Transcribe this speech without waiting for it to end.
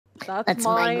That's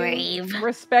my grave.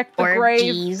 Respect the grave.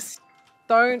 Geez.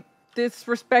 Don't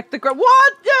disrespect the grave.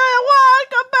 What? Yeah, what?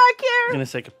 Come back here. I'm gonna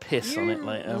take a piss on it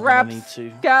later when I need to.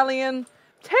 Rapscallion.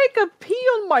 Take a pee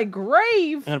on my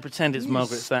grave. I'm gonna pretend it's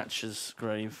Margaret Thatcher's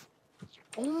grave.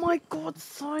 Oh my God,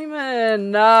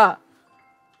 Simon. Stop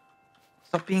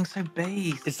being so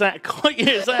base. Is that a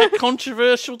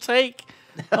controversial take?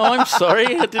 Oh, I'm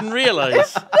sorry, I didn't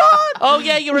realise. Oh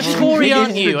yeah, you're a Tory,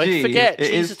 aren't you? I forget.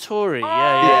 She's a Tory.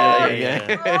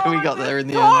 Yeah. We got there in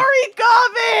the end. Tory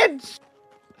garbage.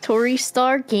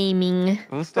 Torystar Gaming.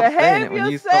 We'll stop saying it when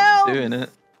you stop doing it.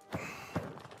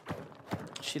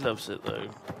 She loves it though.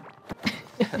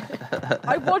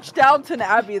 I watched Downton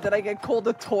Abbey, that I get called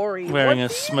a Tory. Wearing a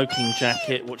smoking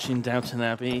jacket, watching Downton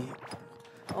Abbey.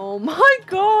 Oh my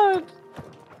God.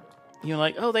 You're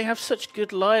like, oh, they have such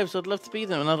good lives. I'd love to be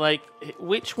them. And I'm like,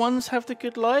 which ones have the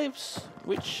good lives?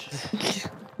 Which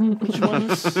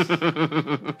ones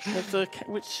have the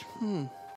which?